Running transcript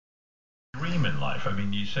dream in life? I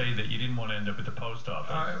mean, you say that you didn't want to end up at the post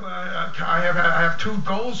office. I have two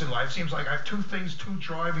goals in life. Seems like I have two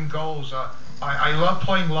driving goals. I love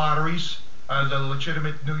playing lotteries, the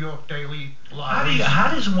legitimate New York daily lotteries.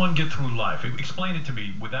 How does one get through life? Explain it to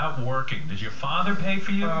me. Without working, does your father pay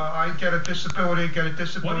for you? I get a disability.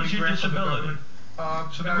 What is your grant from the disability?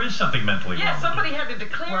 government. So there is something mentally wrong. Yeah, somebody had to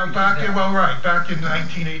declare. Well, back in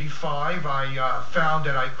 1985, I found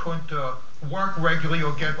that I couldn't work regularly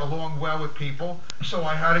or get along well with people, so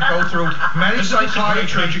I had to go through many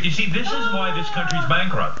psychiatrists. You see, this is why this country's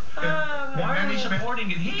bankrupt. Why are we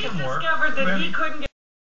supporting it? He can work. Discovered that he couldn't get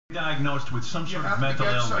diagnosed with some sort of mental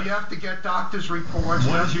illness. So you have to get doctor's reports.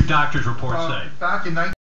 What does your doctor's report say? Back in